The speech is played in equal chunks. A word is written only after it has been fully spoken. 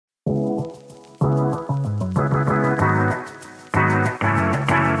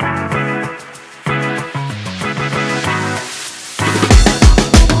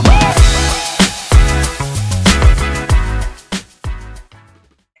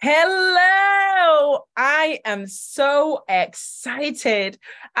Hello! I am so excited.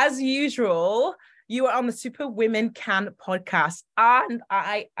 As usual, you are on the SuperWomenCan podcast, and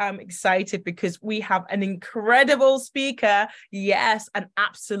I am excited because we have an incredible speaker. Yes, an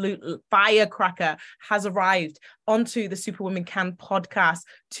absolute firecracker has arrived onto the SuperWomenCan podcast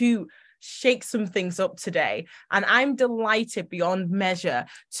to shake some things up today. And I'm delighted beyond measure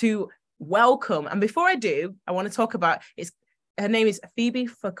to welcome. And before I do, I want to talk about her name is Phoebe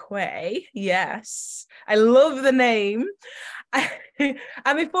Fuqua. Yes, I love the name. And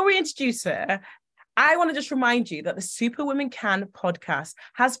before we introduce her, I want to just remind you that the SuperWomenCan podcast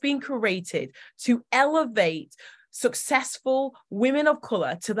has been created to elevate successful women of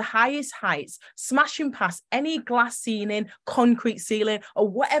color to the highest heights, smashing past any glass ceiling, concrete ceiling, or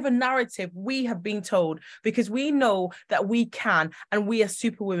whatever narrative we have been told, because we know that we can, and we are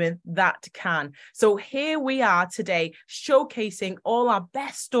superwomen that can. So here we are today, showcasing all our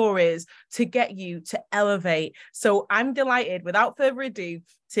best stories to get you to elevate. So I'm delighted, without further ado,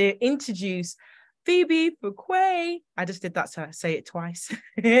 to introduce Phoebe Fuqua. I just did that, so I say it twice.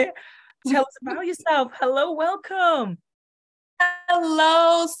 Tell us about yourself. Hello, welcome.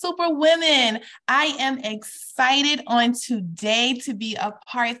 Hello, Superwomen. I am excited on today to be a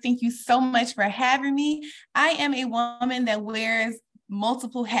part. Thank you so much for having me. I am a woman that wears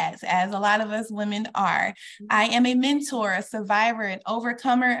multiple hats, as a lot of us women are. I am a mentor, a survivor, an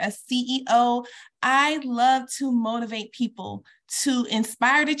overcomer, a CEO. I love to motivate people to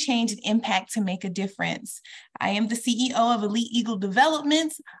inspire to change and impact to make a difference. I am the CEO of Elite Eagle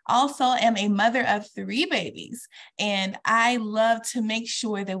Development. Also am a mother of 3 babies. And I love to make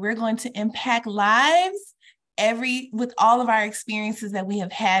sure that we're going to impact lives with all of our experiences that we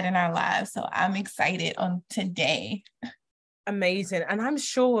have had in our lives. So I'm excited on today. Amazing. And I'm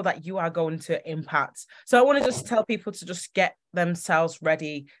sure that you are going to impact. So I want to just tell people to just get themselves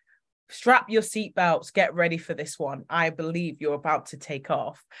ready. Strap your seatbelts, get ready for this one. I believe you're about to take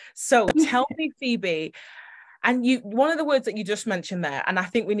off. So tell me, Phoebe, and one of the words that you just mentioned there, and I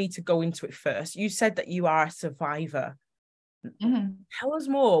think we need to go into it first. You said that you are a survivor. Mm-hmm. Tell us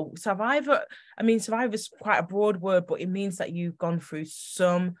more. Survivor is quite a broad word, but it means that you've gone through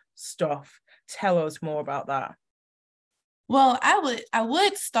some stuff. Tell us more about that. Well, I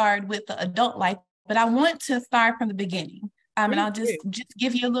would start with the adult life, but I want to start from the beginning. And I'll just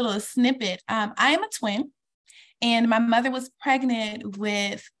give you a little snippet. I am a twin, and my mother was pregnant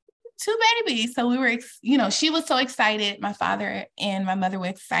with 2 babies. So we were, she was so excited. My father and my mother were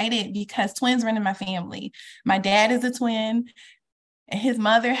excited because twins run in my family. My dad is a twin. His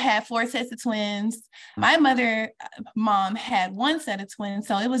mother had 4 sets of twins. My mom had 1 set of twins.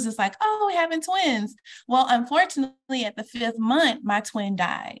 So it was just like, oh, we're having twins. Well, unfortunately, at the 5th month, my twin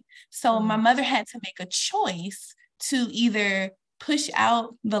died. So my mother had to make a choice to either push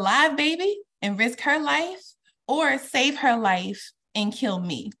out the live baby and risk her life, or save her life and kill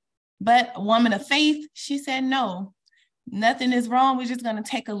me. But a woman of faith, she said, no, nothing is wrong. We're just going to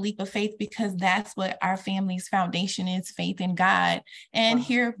take a leap of faith, because that's what our family's foundation is, faith in God. And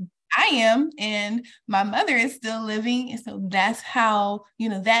here I am, and my mother is still living. And so that's how,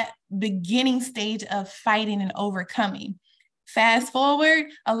 that beginning stage of fighting and overcoming. Fast forward,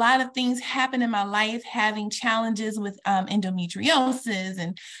 a lot of things happen in my life, having challenges with endometriosis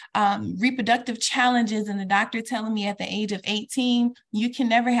and reproductive challenges. And the doctor telling me at the age of 18, you can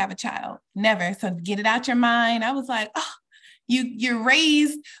never have a child, never. So get it out your mind. I was like, oh, you're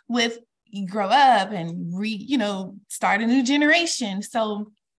raised with, you grow up and start a new generation. So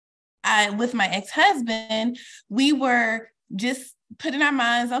with my ex-husband, we were just putting our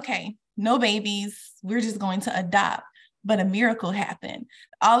minds, okay, no babies, we're just going to adopt. But a miracle happened.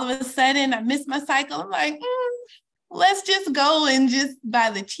 All of a sudden, I missed my cycle. I'm like, let's just go and just buy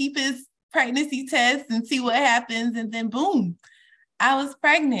the cheapest pregnancy test and see what happens. And then boom, I was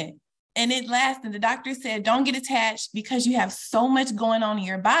pregnant. And it lasted. The doctor said, don't get attached, because you have so much going on in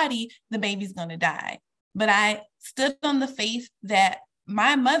your body, the baby's going to die. But I stood on the faith that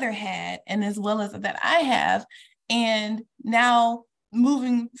my mother had, and as well as that I have. And now,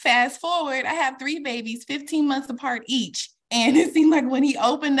 moving fast forward, I have 3 babies, 15 months apart each. And it seemed like when he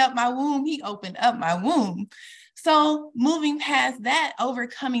opened up my womb, he opened up my womb. So moving past that,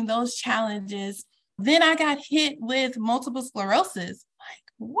 overcoming those challenges, then I got hit with multiple sclerosis. Like,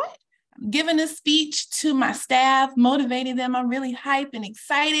 what? I'm giving a speech to my staff, motivating them. I'm really hyped and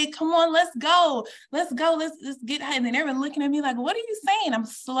excited. Come on, let's go. Let's go. Let's get hyped. And then everyone looking at me like, what are you saying? I'm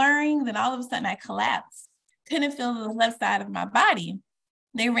slurring. Then all of a sudden I collapsed. Couldn't feel the left side of my body.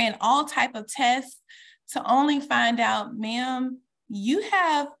 They ran all type of tests to only find out, ma'am, you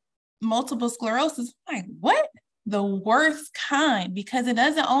have multiple sclerosis. I'm like, what? the worst kind, because it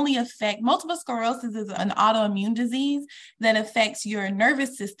doesn't only affect, multiple sclerosis is an autoimmune disease that affects your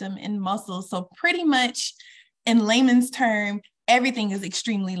nervous system and muscles. So pretty much in layman's term, everything is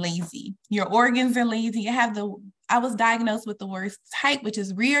extremely lazy. Your organs are lazy. I was diagnosed with the worst type, which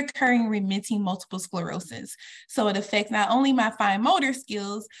is reoccurring remitting multiple sclerosis. So it affects not only my fine motor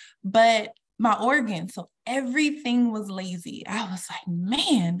skills, but my organs. So everything was lazy. I was like,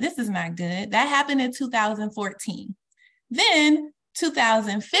 man, this is not good. That happened in 2014. Then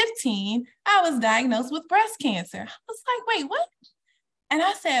 2015, I was diagnosed with breast cancer. I was like, wait, what? And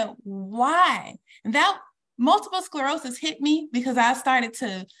I said, why? And that multiple sclerosis hit me because I started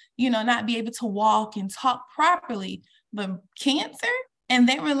to, not be able to walk and talk properly, but cancer? And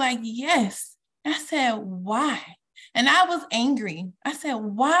they were like, yes. And I said, why? And I was angry. I said,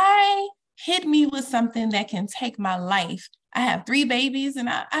 why hit me with something that can take my life? I have 3 babies, and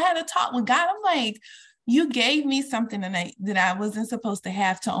I had a talk with God. I'm like, you gave me something that I wasn't supposed to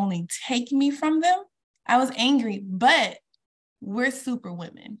have to only take me from them. I was angry, but we're super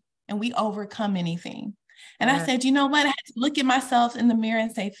women and we overcome anything. And I said, you know what? I had to look at myself in the mirror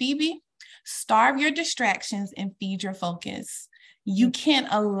and say, Phoebe, starve your distractions and feed your focus. You can't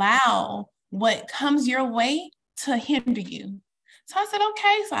allow what comes your way to hinder you. So I said,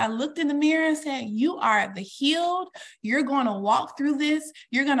 okay. So I looked in the mirror and said, you are the healed. You're going to walk through this.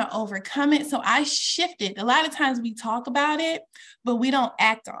 You're going to overcome it. So I shifted. A lot of times we talk about it, but we don't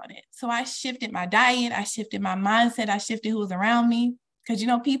act on it. So I shifted my diet. I shifted my mindset. I shifted who was around me. Because,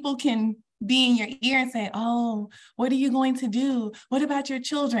 people can be in your ear and say, oh, what are you going to do? What about your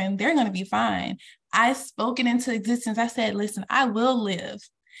children? They're going to be fine. I spoke it into existence. I said, listen, I will live.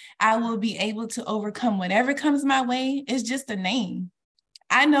 I will be able to overcome whatever comes my way. It's just a name.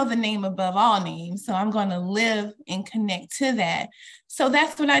 I know the name above all names, so I'm going to live and connect to that. So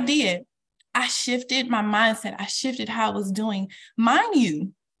that's what I did. I shifted my mindset. I shifted how I was doing. Mind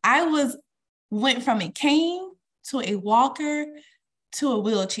you, went from a cane to a walker to a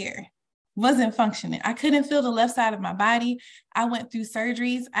wheelchair. Wasn't functioning. I couldn't feel the left side of my body. I went through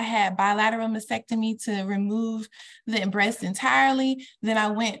surgeries. I had bilateral mastectomy to remove the breast entirely. Then I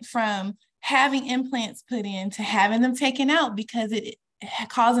went from having implants put in to having them taken out because it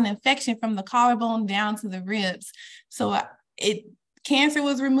caused an infection from the collarbone down to the ribs. So cancer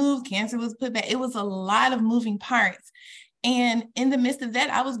was removed, cancer was put back. It was a lot of moving parts. And in the midst of that,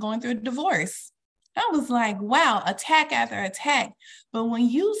 I was going through a divorce. I was like, wow, attack after attack. But when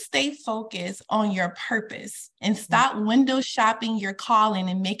you stay focused on your purpose and stop window shopping your calling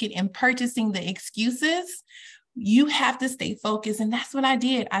and make it in purchasing the excuses, you have to stay focused. And that's what I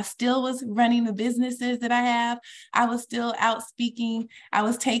did. I still was running the businesses that I have. I was still out speaking. I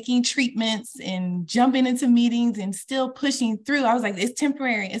was taking treatments and jumping into meetings and still pushing through. I was like, it's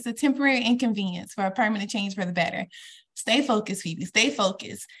temporary. It's a temporary inconvenience for a permanent change for the better. Stay focused, Phoebe, stay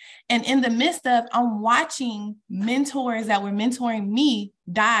focused. And in the midst of, I'm watching mentors that were mentoring me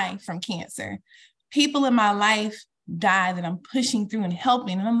die from cancer. People in my life die that I'm pushing through and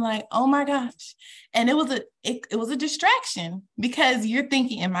helping. And I'm like, oh my gosh. And it was a distraction because you're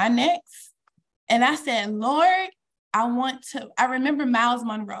thinking, am I next? And I said, Lord, I remember Miles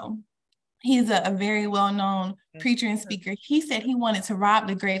Monroe. He's a very well-known preacher and speaker. He said he wanted to rob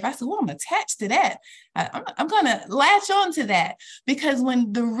the grave. I said, well, I'm attached to that. I'm going to latch on to that because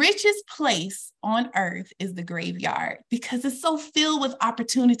when the richest place on earth is the graveyard, because it's so filled with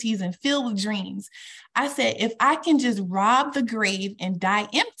opportunities and filled with dreams. I said, if I can just rob the grave and die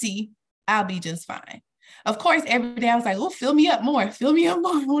empty, I'll be just fine. Of course, every day I was like, oh, fill me up more. I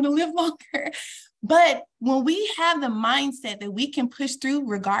want to live longer. But when we have the mindset that we can push through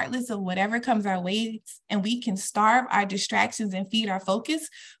regardless of whatever comes our way, and we can starve our distractions and feed our focus,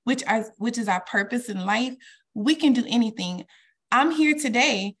 which is our purpose in life, we can do anything. I'm here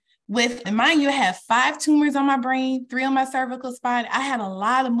today with, and mind you, I have 5 tumors on my brain, 3 on my cervical spine. I had a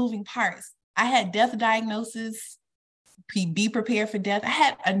lot of moving parts. I had death diagnosis. Be prepared for death. I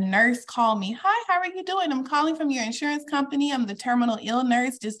had a nurse call me. Hi, how are you doing? I'm calling from your insurance company. I'm the terminal ill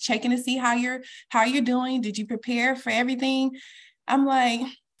nurse, just checking to see how you're doing. Did you prepare for everything? I'm like,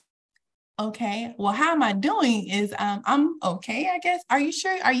 okay. Well, how am I doing? Is I'm okay, I guess. Are you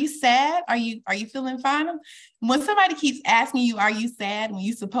sure? Are you sad? Are you feeling fine? When somebody keeps asking you, are you sad when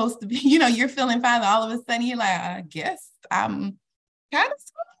you're supposed to be, you're feeling fine, all of a sudden you're like, I guess I'm kind of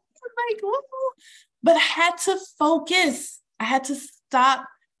like, whoa. But I had to focus. I had to stop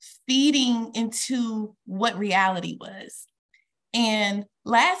feeding into what reality was. And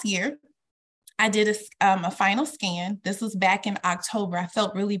last year, I did a final scan. This was back in October. I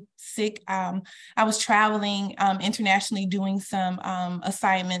felt really sick. I was traveling internationally, doing some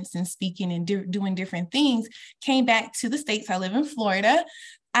assignments and speaking and doing different things. Came back to the States. I live in Florida,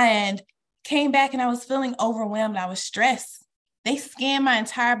 and came back and I was feeling overwhelmed. I was stressed. They scanned my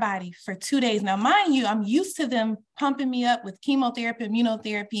entire body for 2 days. Now, mind you, I'm used to them pumping me up with chemotherapy,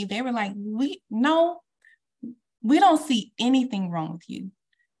 immunotherapy. They were like, we don't see anything wrong with you.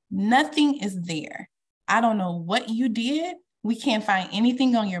 Nothing is there. I don't know what you did. We can't find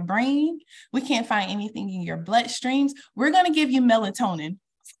anything on your brain. We can't find anything in your bloodstreams. We're going to give you melatonin.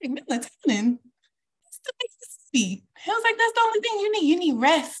 Like, melatonin? That's the baby. He was like, that's the only thing you need. You need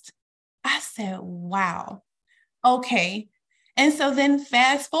rest. I said, wow. Okay. And so then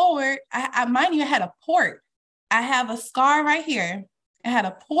fast forward, I mind you, I had a port. I have a scar right here. I had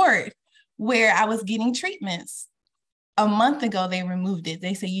a port where I was getting treatments. A month ago, they removed it.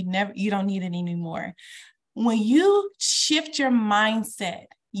 They say you don't need it anymore. When you shift your mindset,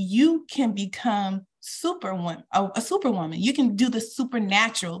 you can become a superwoman. You can do the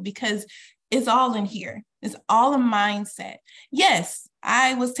supernatural because it's all in here. It's all a mindset. Yes,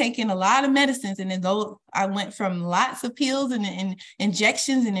 I was taking a lot of medicines, and then I went from lots of pills and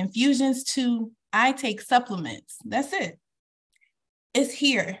injections and infusions to I take supplements. That's it. It's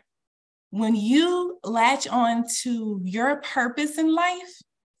here. When you latch on to your purpose in life,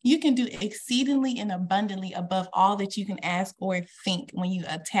 you can do exceedingly and abundantly above all that you can ask or think when you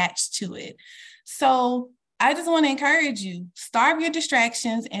attach to it. So I just want to encourage you, starve your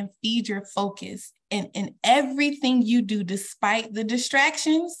distractions and feed your focus. And in everything you do, despite the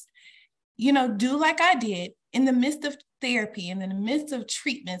distractions, do like I did. In the midst of therapy and in the midst of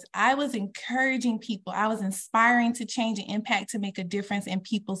treatments, I was encouraging people. I was inspiring to change and impact, to make a difference in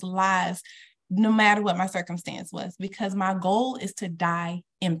people's lives, no matter what my circumstance was, because my goal is to die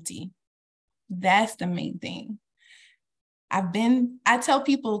empty. That's the main thing. I tell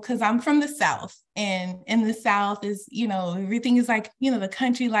people, because I'm from the South, and in the South is, everything is like, the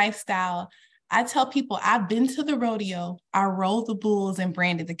country lifestyle. I tell people I've been to the rodeo, I rode the bulls and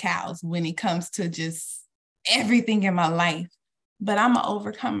branded the cows when it comes to just everything in my life, but I'm an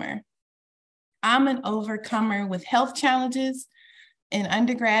overcomer. I'm an overcomer with health challenges. In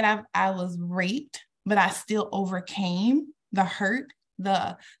undergrad, I was raped, but I still overcame the hurt,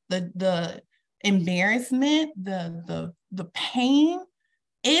 the embarrassment, the pain.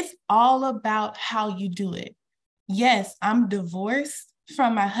 It's all about how you do it. Yes, I'm divorced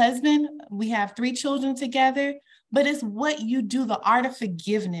from my husband. We have 3 children together, but it's what you do. The art of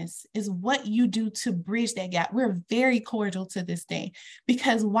forgiveness is what you do to bridge that gap. We're very cordial to this day,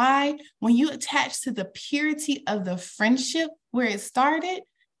 because why? When you attach to the purity of the friendship where it started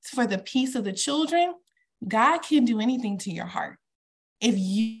for the peace of the children, God can do anything to your heart if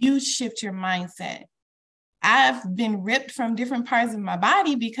you shift your mindset. I've been ripped from different parts of my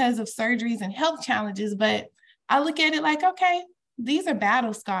body because of surgeries and health challenges, but I look at it like, okay, these are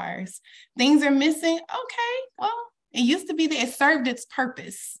battle scars. Things are missing. Okay, well, it used to be that it served its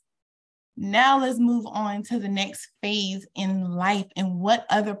purpose. Now let's move on to the next phase in life, and what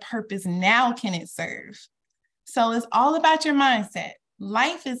other purpose now can it serve? So it's all about your mindset.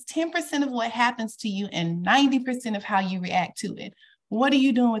 Life is 10% of what happens to you and 90% of how you react to it. What are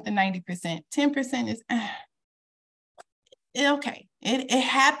you doing with the 90%? 10% is, okay, it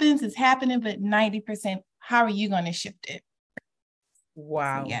happens, it's happening, but 90%, how are you going to shift it?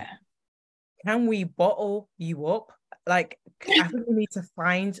 Wow. So, yeah. Can we bottle you up? Like, I think we need to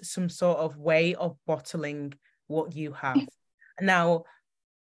find some sort of way of bottling what you have. Now,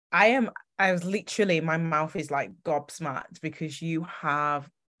 I was literally, my mouth is like gobsmacked because you have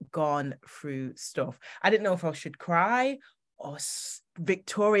gone through stuff. I didn't know if I should cry or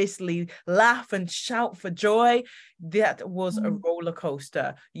victoriously laugh and shout for joy. That was a roller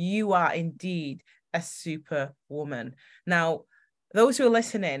coaster. You are indeed a super woman. Now, those who are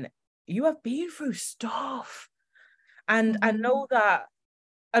listening, you have been through stuff. And I know that,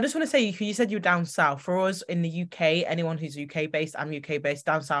 I just want to say, you said you're down south. For us in the UK, anyone who's UK based, I'm UK based.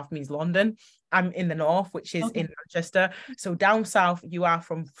 Down south means London. I'm in the north, which is in Manchester. So down south, you are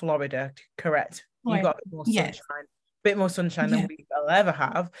from Florida, correct? Right. You got a bit more sunshine, bit more sunshine than we will ever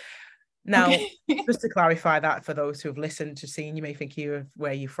have. Now, just to clarify that for those who have listened to seen, you may think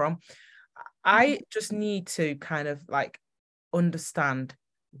where you're from. I just need to kind of like understand,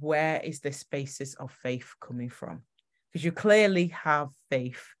 where is this basis of faith coming from? Because you clearly have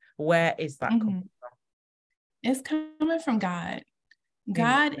faith. Where is that coming from? It's coming from God.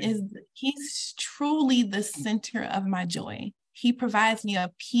 God he's truly the center of my joy. He provides me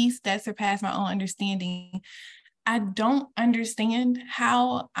a peace that surpasses my own understanding. I don't understand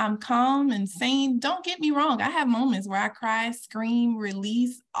how I'm calm and sane. Don't get me wrong. I have moments where I cry, scream,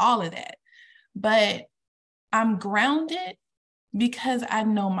 release, all of that. But I'm grounded because I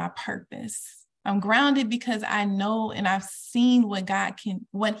know my purpose. I'm grounded because I know and I've seen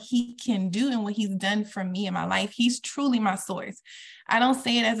what he can do and what he's done for me in my life. He's truly my source. I don't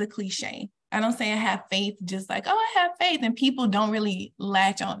say it as a cliche. I don't say I have faith just like, oh, I have faith. And people don't really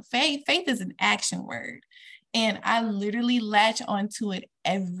latch on. Faith is an action word. And I literally latch onto it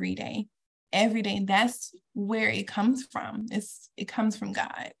every day. Every day. That's where it comes from. It comes from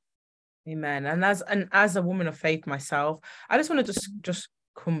God. Amen. And as a woman of faith myself, I just want to just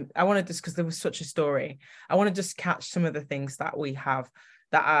come. I want to just, because there was such a story, I want to just catch some of the things that we have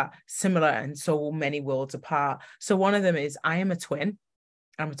that are similar and so many worlds apart. So one of them is I am a twin.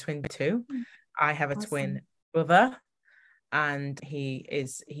 I'm a twin too. I have a twin brother, and he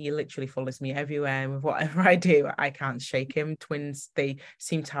literally follows me everywhere, and with whatever I do, I can't shake him. Twins, they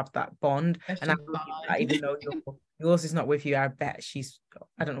seem to have that bond. And I even though yours is not with you, I bet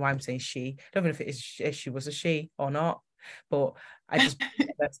I don't know why I'm saying she. I don't know if she was a she or not, but I just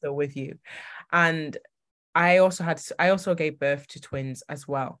they're still with you. And I also gave birth to twins as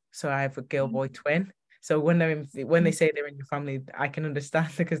well. So I have a girl boy twin. So when they say they're in your family, I can understand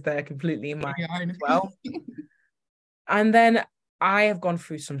because they're completely in mine as well. And then I have gone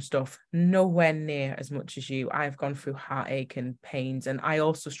through some stuff, nowhere near as much as you. I've gone through heartache and pains, and I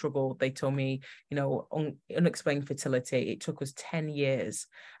also struggled. They told me, unexplained fertility. It took us 10 years,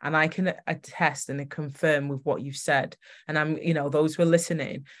 and I can attest and confirm with what you've said. And I'm, those who are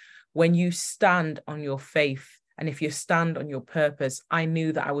listening, when you stand on your faith, and if you stand on your purpose, I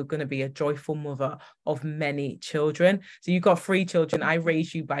knew that I was going to be a joyful mother of many children. So you've got 3 children. I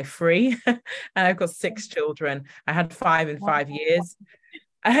raised you by 3 and I've got 6 children. I had 5 in 5 years.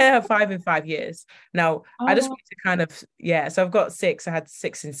 I have 5 in 5 years. Now, I just want to kind of, so I've got 6. I had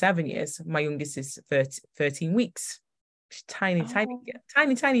 6 in 7 years. My youngest is 13 weeks. Tiny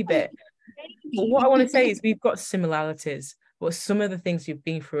bit. But what I want to say is we've got similarities. But some of the things you've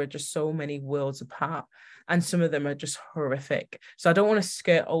been through are just so many worlds apart, and some of them are just horrific. So I don't want to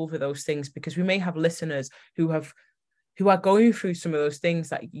skirt over those things, because we may have listeners who are going through some of those things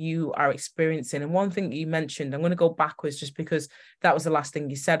that you are experiencing. And one thing that you mentioned, I'm going to go backwards just because that was the last thing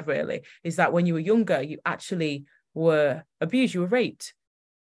you said, really, is that when you were younger, you actually were abused, you were raped,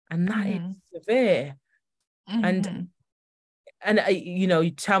 and that is severe. And you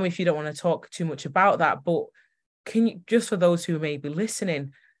tell me if you don't want to talk too much about that, but can you, just for those who may be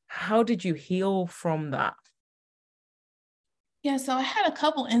listening, how did you heal from that? Yeah, so I had a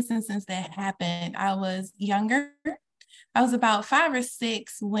couple instances that happened. I was younger. I was about 5 or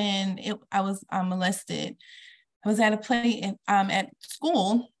 6 when I was molested. I was at a play at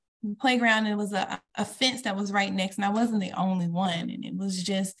school, playground, and it was a fence that was right next, and I wasn't the only one. And it was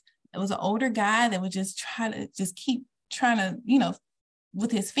an older guy that would just keep trying to,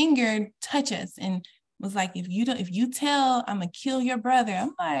 with his finger touch us, and was like, if you tell, I'm gonna kill your brother.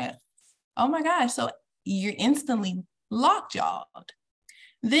 I'm like, oh my gosh. So you're instantly lockjawed.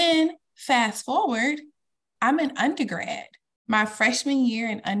 Then fast forward, I'm an undergrad, my freshman year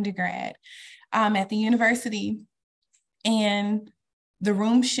in undergrad, at the university, and the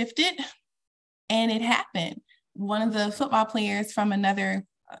room shifted, and it happened. One of the football players from another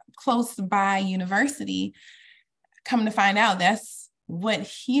close by university, come to find out, that's what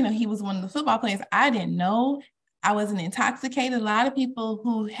he was one of the football players. I didn't know. I wasn't intoxicated. A lot of people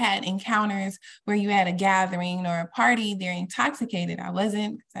who had encounters where you had a gathering or a party, they're intoxicated. I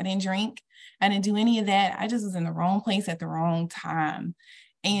wasn't, because I didn't drink. I didn't do any of that. I just was in the wrong place at the wrong time.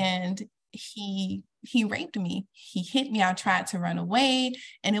 And he raped me. He hit me. I tried to run away,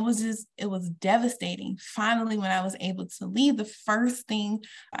 and it was devastating. Finally, when I was able to leave, the first thing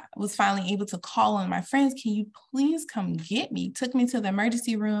I was finally able to call on my friends, can you please come get me? Took me to the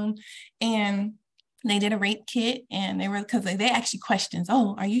emergency room, and they did a rape kit, and because they actually questions,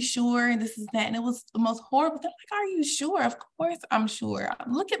 oh, are you sure this is that? And it was the most horrible. They're like, are you sure? Of course I'm sure.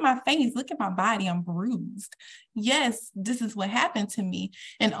 Look at my face. Look at my body. I'm bruised. Yes, this is what happened to me.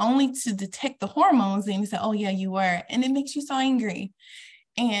 And only to detect the hormones, and say, oh yeah, you were. And it makes you so angry.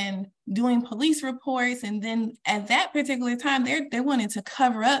 And doing police reports. And then at that particular time, they wanted to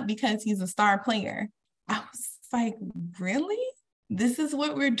cover up because he's a star player. I was like, really? This is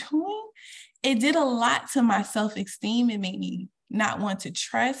what we're doing? It did a lot to my self-esteem. It made me not want to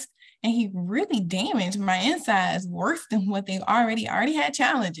trust. And he really damaged my insides worse than what they already had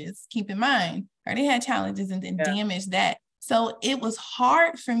challenges. Keep in mind, already had challenges, and then damaged that. So it was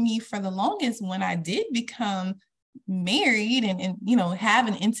hard for me for the longest when I did become married and have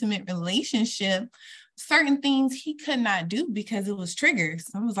an intimate relationship. certain things he could not do because it was triggers.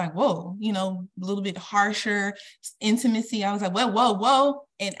 I was like, whoa, a little bit harsher intimacy. I was like, whoa.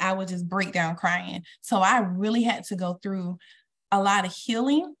 And I would just break down crying. So I really had to go through a lot of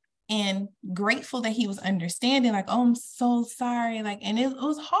healing, and grateful that he was understanding, like, oh, I'm so sorry. Like, and it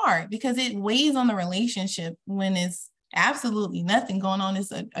was hard because it weighs on the relationship when it's absolutely nothing going on.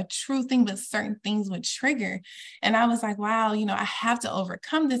 It's a true thing, but certain things would trigger. And I was like, wow, I have to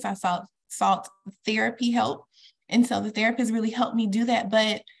overcome this. I sought therapy help. And so the therapist really helped me do that.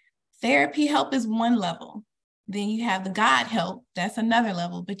 But therapy help is one level. Then you have the God help. That's another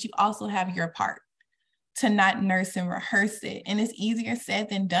level. But you also have your part to not nurse and rehearse it. And it's easier said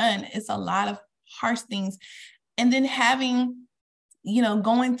than done. It's a lot of harsh things. And then having,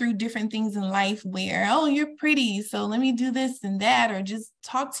 going through different things in life where, oh, you're pretty, so let me do this and that, or just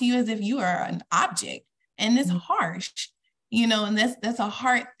talk to you as if you are an object. And it's harsh, and that's a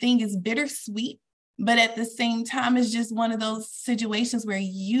hard thing. It's bittersweet. But at the same time, it's just one of those situations where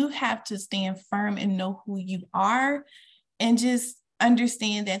you have to stand firm and know who you are and just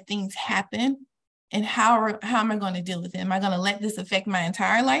understand that things happen. And how am I going to deal with it? Am I going to let this affect my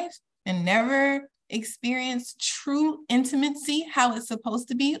entire life and never experience true intimacy, how it's supposed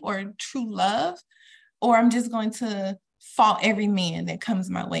to be, or true love? Or I'm just going to fault every man that comes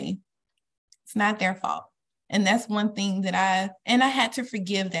my way. It's not their fault. And that's one thing that I had to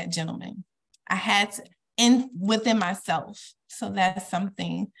forgive that gentleman. I had to, within myself. So that's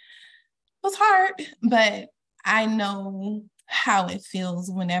something, it was hard, but I know how it feels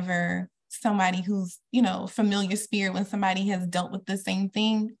whenever somebody who's, familiar spirit, when somebody has dealt with the same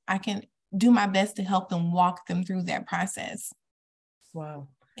thing, I can do my best to help them walk them through that process. Wow.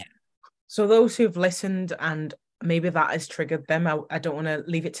 Yeah. So those who've listened and maybe that has triggered them, I don't want to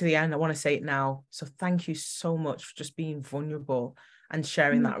leave it to the end. I want to say it now. So thank you so much for just being vulnerable and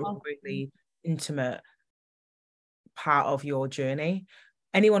sharing that really intimate part of your journey.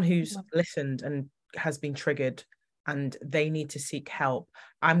 Anyone who's listened and has been triggered and they need to seek help,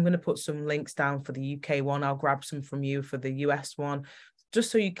 I'm going to put some links down for the UK one. I'll grab some from you for the US one, just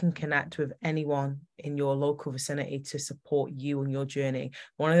so you can connect with anyone in your local vicinity to support you on your journey.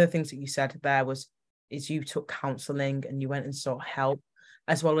 One of the things that you said there is you took counseling and you went and sought help,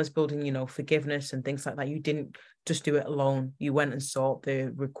 as well as building, forgiveness and things like that. You didn't just do it alone. You went and sought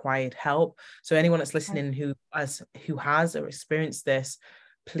the required help. So anyone that's listening who has or experienced this,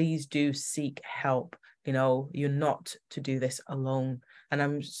 please do seek help. You're not to do this alone. And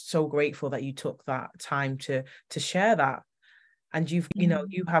I'm so grateful that you took that time to share that. And you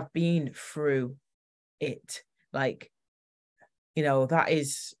have been through it. Like, that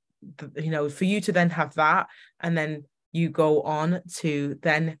is, for you to then have that, and then you go on to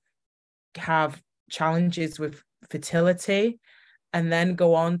then have challenges with fertility, and then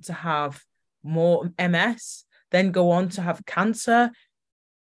go on to have more MS, then go on to have cancer,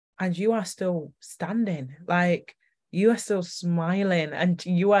 and you are still standing. Like, you are still smiling, and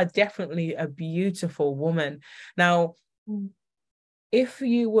you are definitely a beautiful woman. Now, if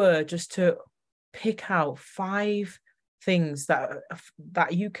you were just to pick out 5 things that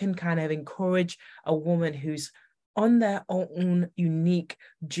you can kind of encourage a woman who's on their own unique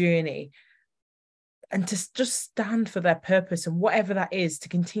journey, and to just stand for their purpose and whatever that is, to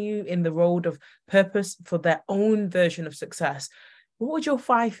continue in the road of purpose for their own version of success, what would your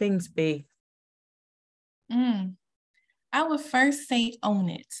 5 things be? I would first say own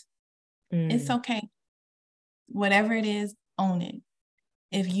it. It's okay. Whatever it is, own it.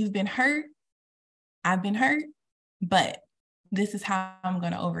 If you've been hurt, I've been hurt, but this is how I'm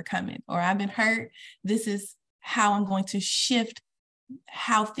going to overcome it. Or I've been hurt, this is how I'm going to shift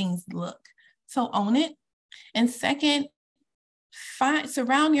how things look. So own it. And second,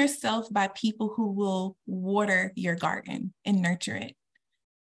 surround yourself by people who will water your garden and nurture it.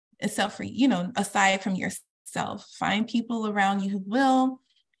 Except for, aside from yourself, find people around you who will,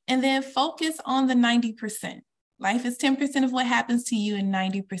 and then focus on the 90%. Life is 10% of what happens to you and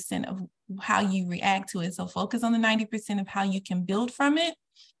 90% of how you react to it. So focus on the 90% of how you can build from it.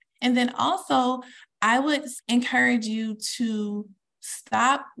 And then also, I would encourage you to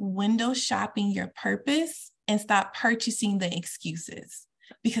stop window shopping your purpose and stop purchasing the excuses.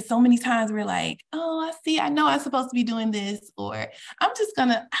 Because so many times we're like, oh, I know I'm supposed to be doing this, or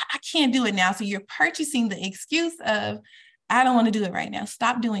I can't do it now. So you're purchasing the excuse of, I don't want to do it right now.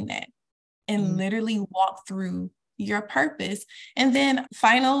 Stop doing that and literally walk through your purpose. And then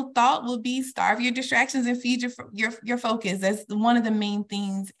final thought will be starve your distractions and feed your focus. That's one of the main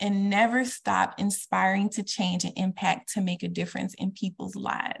things. And never stop inspiring to change and impact to make a difference in people's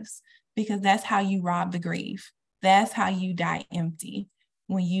lives, because that's how you rob the grave. That's how you die empty.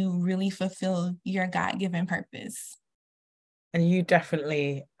 when you really fulfill your God-given purpose. And you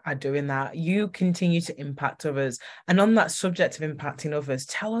definitely are doing that. You continue to impact others. And on that subject of impacting others,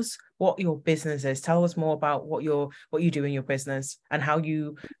 tell us what your business is. Tell us more about what you do in your business and how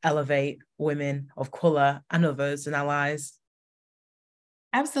you elevate women of color and others and allies.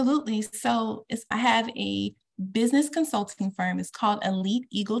 Absolutely. So I have a business consulting firm. It's called Elite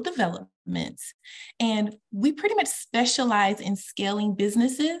Eagle Developments. And we pretty much specialize in scaling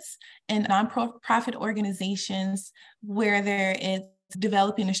businesses and nonprofit organizations where there is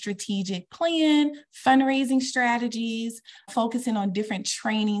developing a strategic plan, fundraising strategies, focusing on different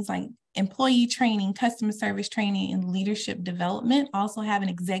trainings like employee training, customer service training, and leadership development. Also have an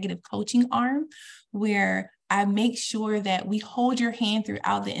executive coaching arm where I make sure that we hold your hand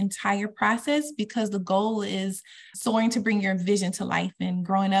throughout the entire process, because the goal is soaring to bring your vision to life. And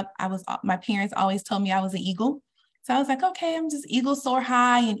growing up, my parents always told me I was an eagle. So I was like, okay, I'm just eagles soar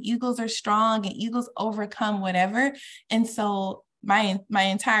high and eagles are strong and eagles overcome whatever. And so my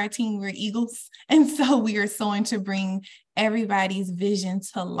entire team, we're eagles. And so we are soaring to bring everybody's vision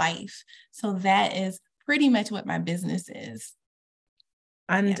to life. So that is pretty much what my business is.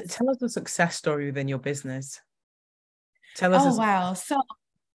 And yes. Tell us the success story within your business. Tell us. Oh, wow. So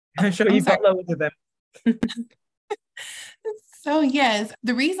I'm sure you've got loads of them. So yes,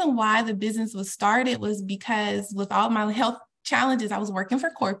 the reason why the business was started was because with all my health challenges, I was working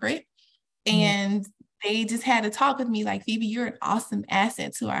for corporate and they just had to talk with me like, Phoebe, you're an awesome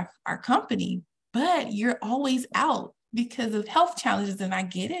asset to our company, but you're always out because of health challenges. And I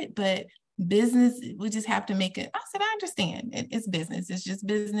get it, but business, we just have to make it. I said, I understand. It's business. It's just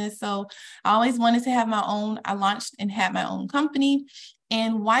business. So I always wanted to have my own. I launched and had my own company,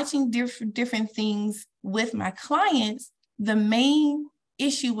 and watching different things with my clients. The main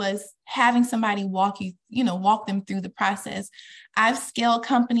issue was having somebody walk them through the process. I've scaled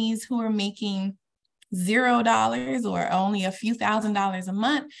companies who are making $0 or only a few $1,000s a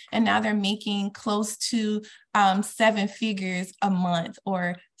month, and now they're making close to 7 figures a month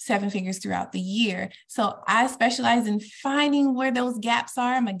or 7 figures throughout the year. So I specialize in finding where those gaps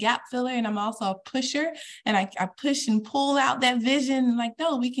are. I'm a gap filler, and I'm also a pusher, and I push and pull out that vision. Like,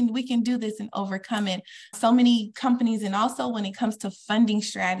 no, we can do this and overcome it. So many companies, and also when it comes to funding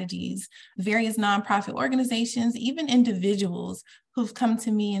strategies, various nonprofit organizations, even individuals who've come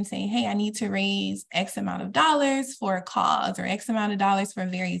to me and say, hey, I need to raise X amount of dollars for a cause or X amount of dollars for a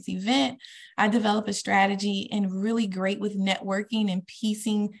various event. I develop a strategy and really great with networking and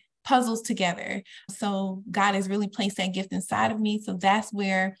piecing puzzles together. So God has really placed that gift inside of me. So that's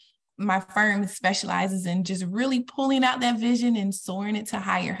where my firm specializes in, just really pulling out that vision and soaring it to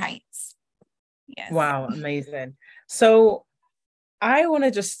higher heights. Yes. Wow, amazing. So I want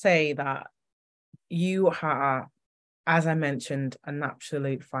to just say that you are, as I mentioned, an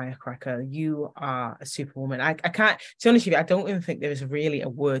absolute firecracker. You are a superwoman. I can't, to be honest with you, I don't even think there is really a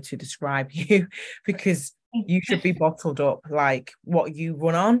word to describe you, because you should be bottled up. Like, what you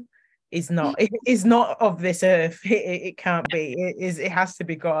run on is not of this earth. It can't be. It has to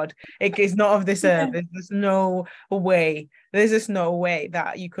be God. It is not of this earth. There's no way. There's just no way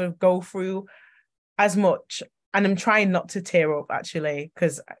that you could go through as much. And I'm trying not to tear up, actually,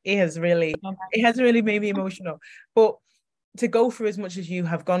 because it has really made me emotional. But to go through as much as you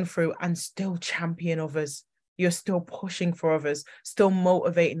have gone through and still champion others, you're still pushing for others, still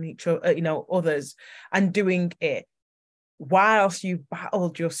motivating each other, others, and doing it whilst you've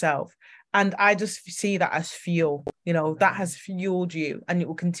battled yourself. And I just see that as fuel, that has fueled you, and it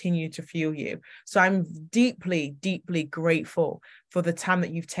will continue to fuel you. So I'm deeply, deeply grateful for the time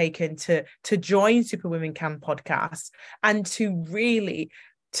that you've taken to join SuperWomenCan podcast, and to really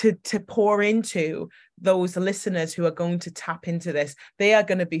to pour into those listeners who are going to tap into this. They are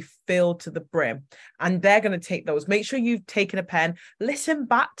going to be filled to the brim, and they're going to take those. Make sure you've taken a pen, listen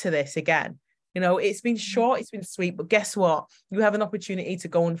back to this again. It's been short, it's been sweet, but guess what? You have an opportunity to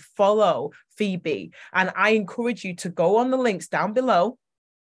go and follow Phoebe. And I encourage you to go on the links down below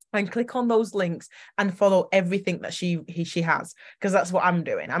and click on those links and follow everything that she has, because that's what I'm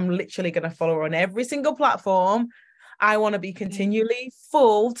doing. I'm literally going to follow her on every single platform. I want to be continually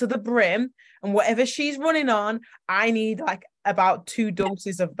full to the brim, and whatever she's running on, I need like about 2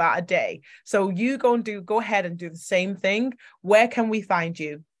 doses of that a day. So you go ahead and do the same thing. Where can we find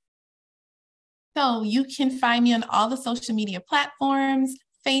you? So you can find me on all the social media platforms,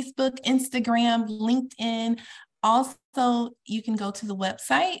 Facebook, Instagram, LinkedIn. Also, you can go to the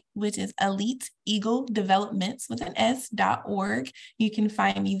website, which is eliteeagledevelopments with an S.org. You can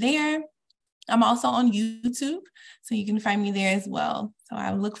find me there. I'm also on YouTube, so you can find me there as well. So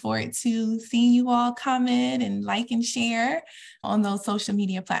I look forward to seeing you all comment and like and share on those social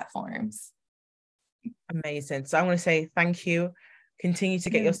media platforms. Amazing. So I'm going to say thank you. Continue to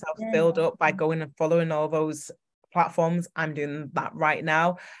get yourself filled up by going and following all those platforms. I'm doing that right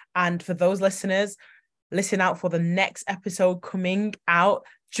now. And for those listeners, listen out for the next episode coming out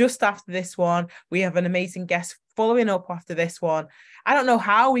just after this one. We have an amazing guest following up after this one. I don't know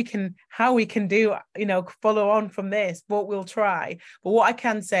how we can do, follow on from this, but we'll try. But what I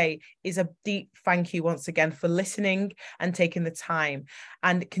can say is a deep thank you once again for listening and taking the time.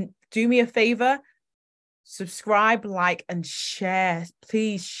 And can do me a favor, subscribe, like, and share.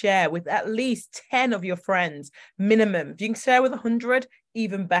 Please share with at least 10 of your friends minimum. If you can share with 100,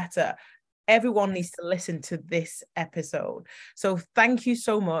 even better. Everyone needs to listen to this episode. So thank you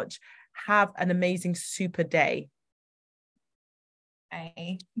so much. Have an amazing super day.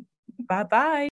 Bye. Bye-bye.